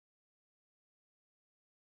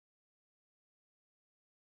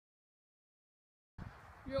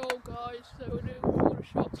Yo guys, so we're doing corner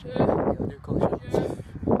shots here. Yeah,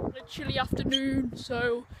 literally afternoon,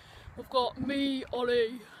 so we've got me,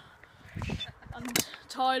 Ollie and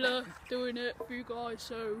Tyler doing it for you guys,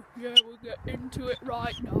 so yeah, we'll get into it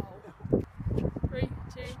right now. 3, 2,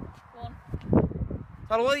 1.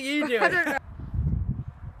 Tyler, what are you doing? I don't know.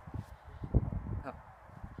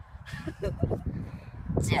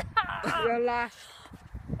 Your last.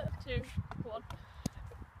 2, 1.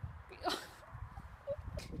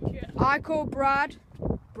 Yeah. I call Brad.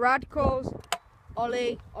 Brad calls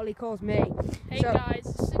Ollie. Ollie calls me. Hey So,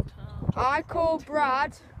 guys, I call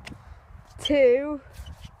Brad to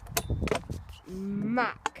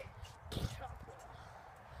Mac.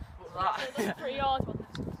 That's a pretty hard one.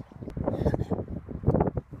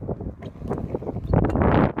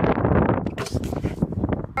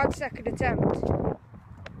 Brad's second attempt.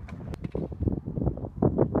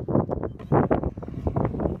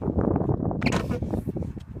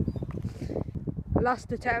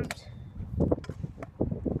 Last attempt.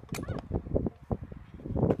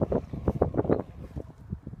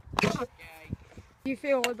 How do you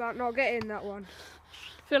feel about not getting that one?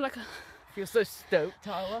 Feel like Feel so stoked,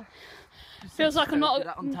 Tyler. feels like I'm not.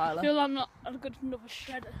 That on Tyler. Feel I'm not a good enough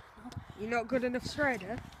shredder. You're not good enough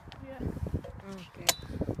strider? Yeah. Okay.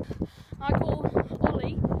 I call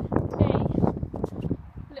Ollie a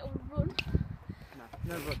little run.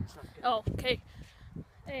 No run. Oh, okay.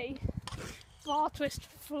 A bar twist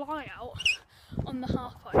fly out on the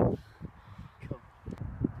half pipe. Cool.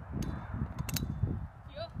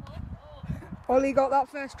 Ollie got that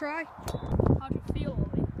first try. How do you feel,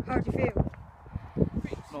 Ollie? How do you feel?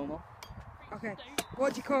 Pretty Normal. Okay.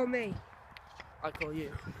 What do you call me? I call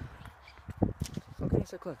you. Okay, you're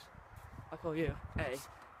so close. I call you a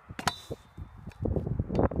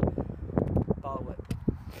bar whip.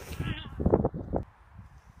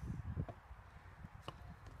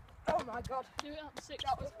 Oh my god. Do it at 6.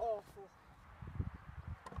 That was awful.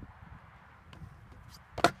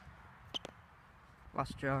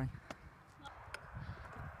 Last try.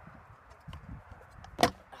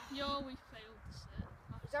 Yo, we failed to sit.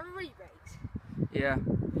 Is that a rebate? Yeah.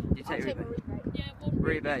 You I'll take take rebate. my rebate. Yeah, one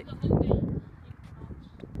Rebate. the whole game.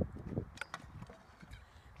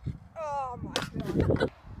 Oh my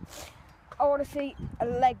god. I want to see a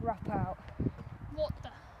leg wrap out. What the?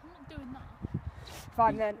 I'm not doing that.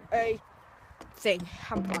 Fine then. A thing.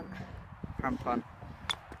 Hand plant. Hand pan.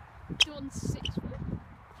 Do it on 6 foot.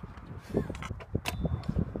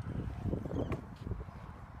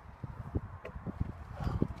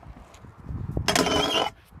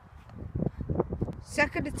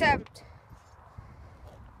 Second attempt.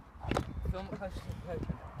 Film it close to the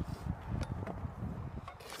open.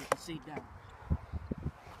 You can see down.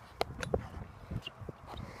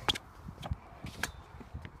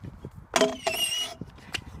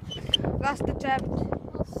 Last attempt.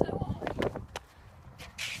 That's so hard.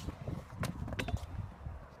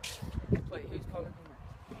 Wait, who's commenting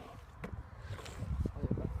next?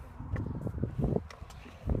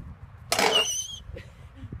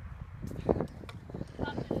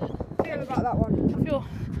 Feel about that one. I feel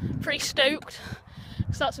pretty stoked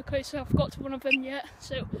because that's okay, so I've got to one of them yet.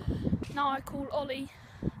 So now I call Ollie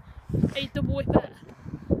a double whipper.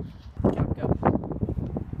 Go.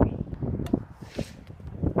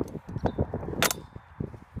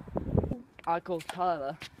 I call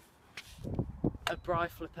Tyler a bri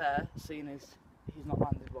flipper, seeing as he's not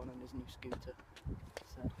landed one on his new scooter.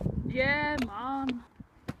 So. Yeah, man.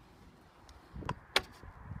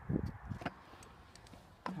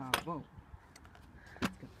 Whoa.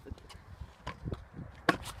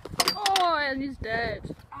 Oh, and he's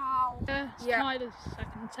dead. Ow. Yeah, it's Yeah. Tyler's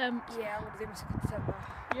second attempt. Yeah, I'm going to do my second attempt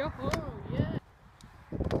now. Yo-ho, yeah.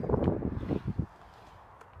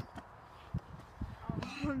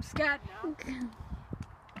 Oh, I'm scared now.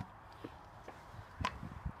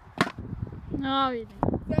 No, you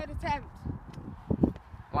didn't. Third attempt.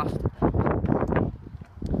 Last attempt.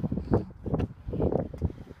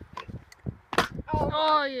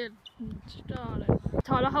 Oh, you started.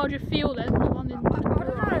 Tyler, how do you feel then? I don't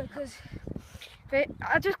know, because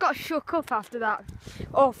I just got shook up after that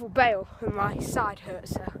awful bail and my side hurt,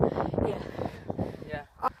 so yeah. Yeah.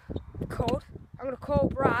 I'm going to call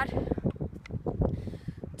Brad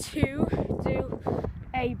to do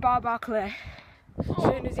a bar clear as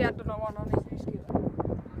soon as he had done one on his new scooter.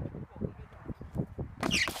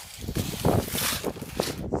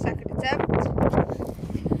 Second attempt.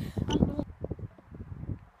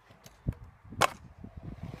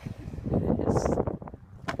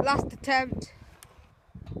 Last attempt.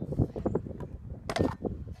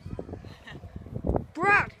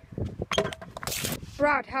 Brad!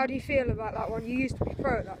 Brad, how do you feel about that one? You used to be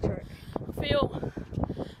pro at that trick. I feel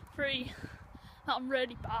free that I'm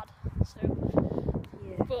really bad. So,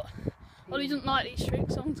 Yeah. but Ollie doesn't like these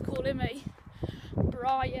tricks, so I'm going to call him a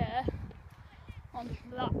Briar on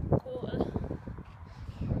that quarter.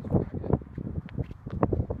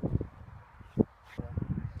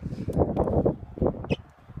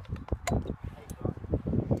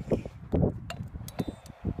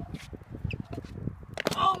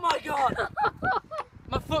 Oh my god!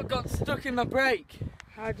 My foot got stuck in my brake.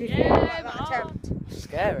 How do you feel about that man. attempt?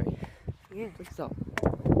 Scary. Yeah. Look at that.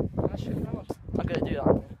 I'm going to do that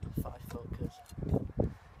on the 5 foot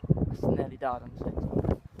because I nearly died on the 6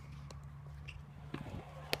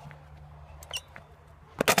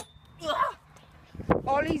 foot.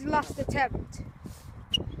 Ollie's last attempt.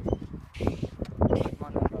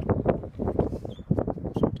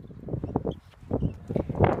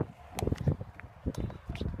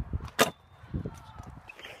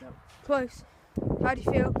 Close. How do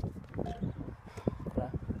you feel?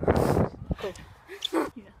 Cool.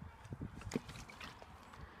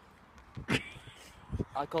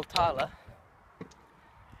 I called Tyler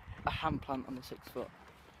a hand plant on the 6 foot.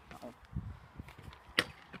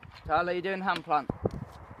 Tyler, you doing hand plant?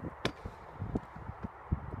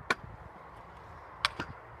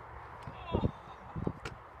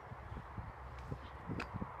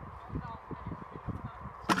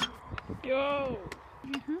 Yo!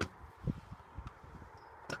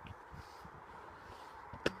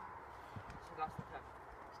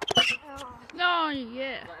 No,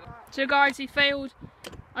 yeah. So guys, he failed.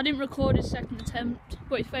 I didn't record his second attempt,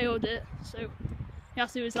 but he failed it, so he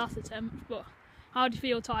has to do his last attempt. But how do you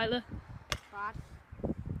feel, Tyler? Bad.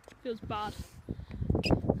 Feels bad.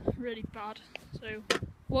 Really bad. So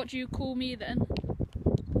what do you call me then?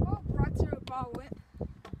 Oh, Brad threw a bar whip.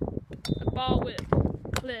 A bar whip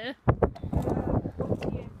clear? Up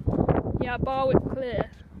to you. Yeah, bar whip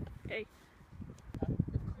clear. Okay.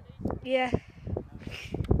 Yeah.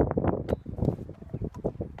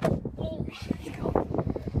 Oh my god.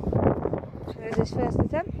 So there's his first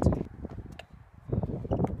attempt.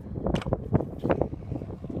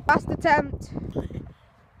 Last attempt.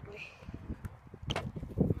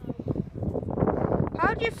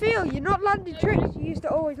 How do you feel? You're not landing tricks you used to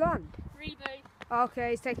always land. Rebate. Okay,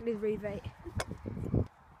 he's taking his rebate.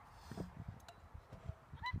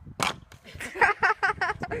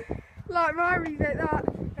 Like my rebate, that.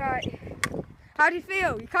 Right. How do you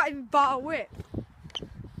feel? You can't even bar a whip.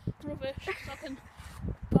 Rubbish. I can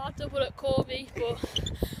bar double at Corby, but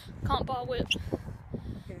can't bar whip.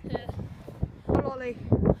 Okay. Yeah. Ollie.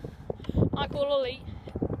 I call Ollie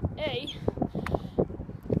a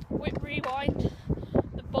whip rewind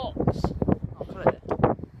the box. Oh, clear.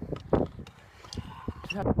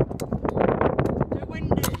 Too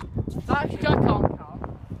windy. That can't count.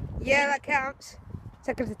 Yeah, that counts.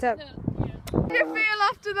 Second attempt. Yeah. How do you feel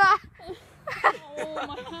after that? Oh,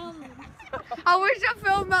 my hand. I wish I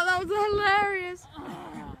filmed that. That was hilarious.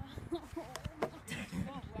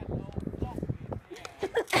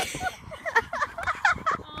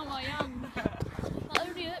 Oh, my hand. That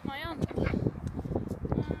only hurt my hand.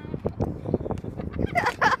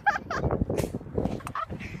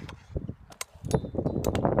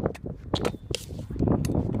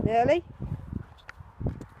 Nearly.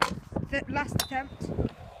 Last attempt.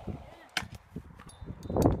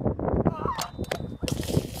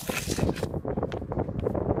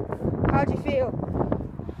 How do you feel?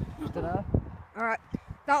 I don't know. Alright.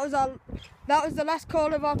 That was the last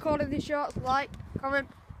call of our Call of the Shorts. Like, comment,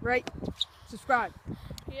 rate, subscribe.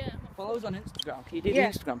 Yeah. Follow us on Instagram. Can you do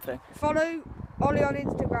Yeah. the Instagram thing? Follow Ollie on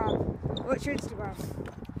Instagram. What's your Instagram?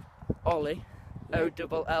 Ollie.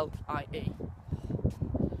 O-double-L-I-E.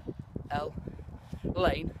 L.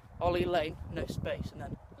 Lane. Ollie Lane. No space and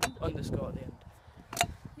then underscore at the end.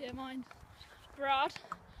 Yeah, mine. Brad.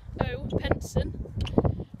 O. Penson.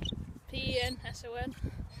 P-E-N-S-O-N.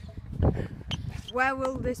 Where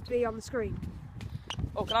will this be on the screen?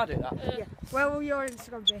 Oh, can I do that? Yeah. Where will your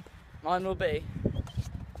Instagram be? Mine will be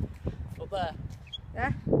up there.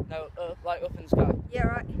 There? No, like up in the sky. Yeah,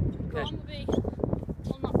 right. Mine will be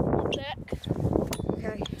on that deck.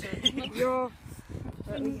 Okay. Your.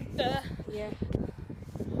 There. Yeah.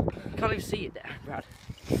 Can't even see it there, Brad.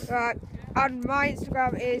 Right. And my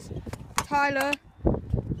Instagram is Tyler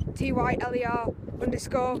Tyler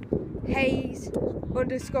underscore Hayes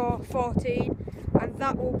underscore 14, and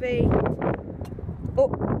that will be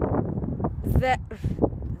up there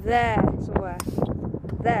somewhere.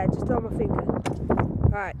 There, just on my finger.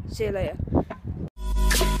 Right, see you later.